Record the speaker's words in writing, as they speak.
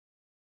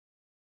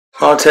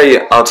I'll tell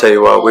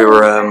you what.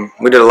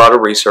 We did a lot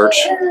of research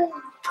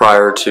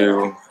prior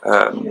to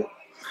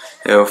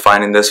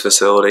finding this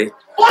facility,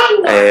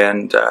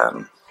 and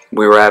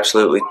we were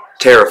absolutely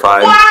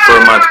terrified for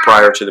a month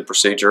prior to the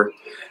procedure.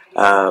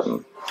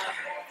 Um,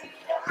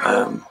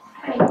 um,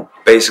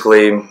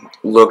 Basically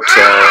looked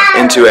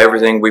into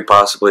everything we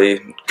possibly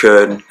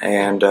could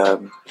and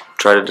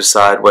tried to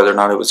decide whether or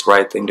not it was the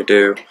right thing to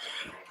do.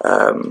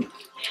 Um,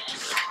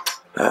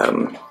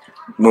 um,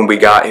 when we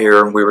got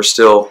here, we were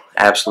still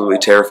absolutely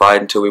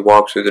terrified until we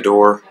walked through the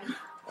door.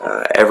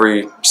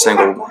 Every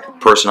single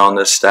person on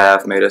this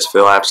staff made us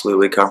feel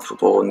absolutely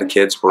comfortable, and the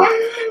kids were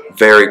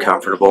very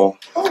comfortable.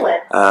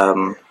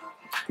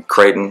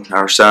 Creighton,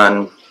 our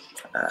son,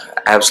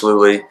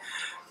 absolutely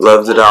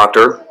loved the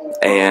doctor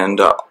and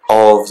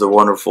all of the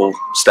wonderful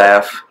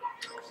staff.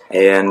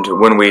 And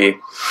when we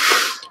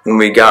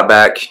got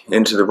back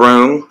into the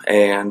room,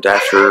 and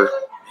after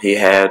he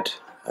had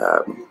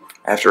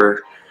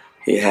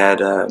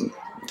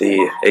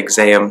the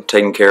exam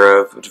taken care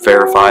of,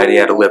 verified he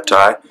had a lip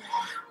tie.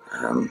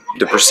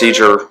 The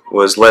procedure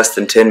was less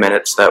than 10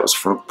 minutes. That was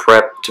from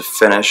prep to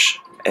finish,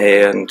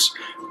 and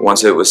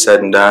once it was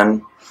said and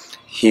done,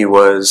 he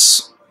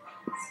was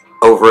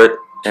over it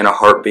in a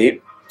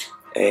heartbeat,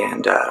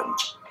 and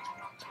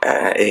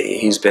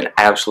he's been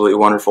absolutely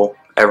wonderful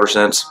ever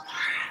since.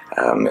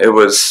 It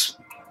was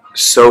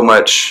so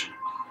much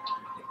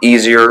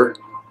easier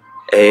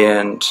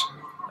and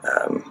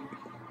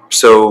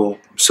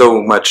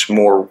so much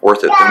more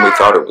worth it than we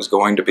thought it was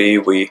going to be.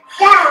 We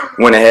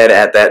went ahead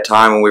at that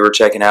time when we were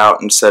checking out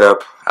and set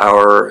up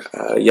our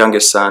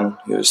youngest son,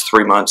 who was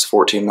 3 months,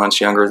 14 months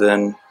younger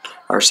than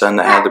our son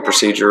that had the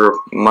procedure a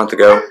month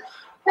ago.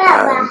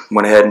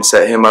 Went ahead and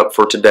set him up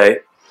for today,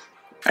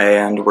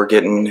 and we're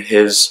getting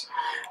his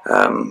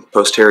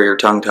posterior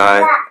tongue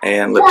tie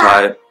and lip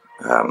tie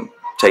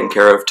taken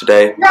care of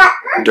today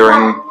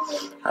during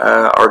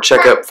our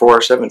checkup for our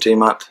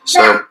 17-month.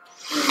 So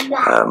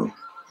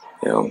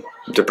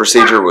the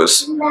procedure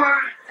was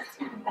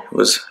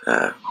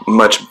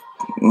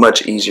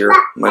much easier,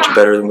 much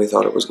better than we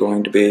thought it was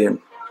going to be, and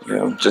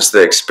just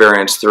the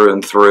experience through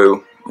and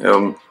through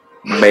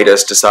made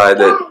us decide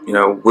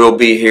that we'll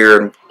be here,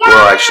 and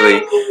we'll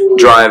actually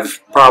drive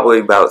probably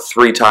about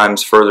 3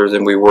 times further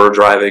than we were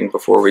driving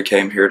before we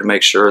came here to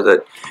make sure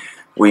that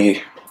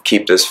we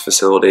keep this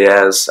facility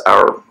as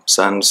our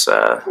son's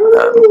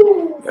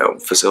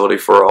facility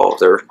for all of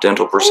their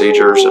dental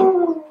procedures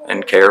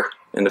and care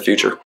in the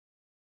future.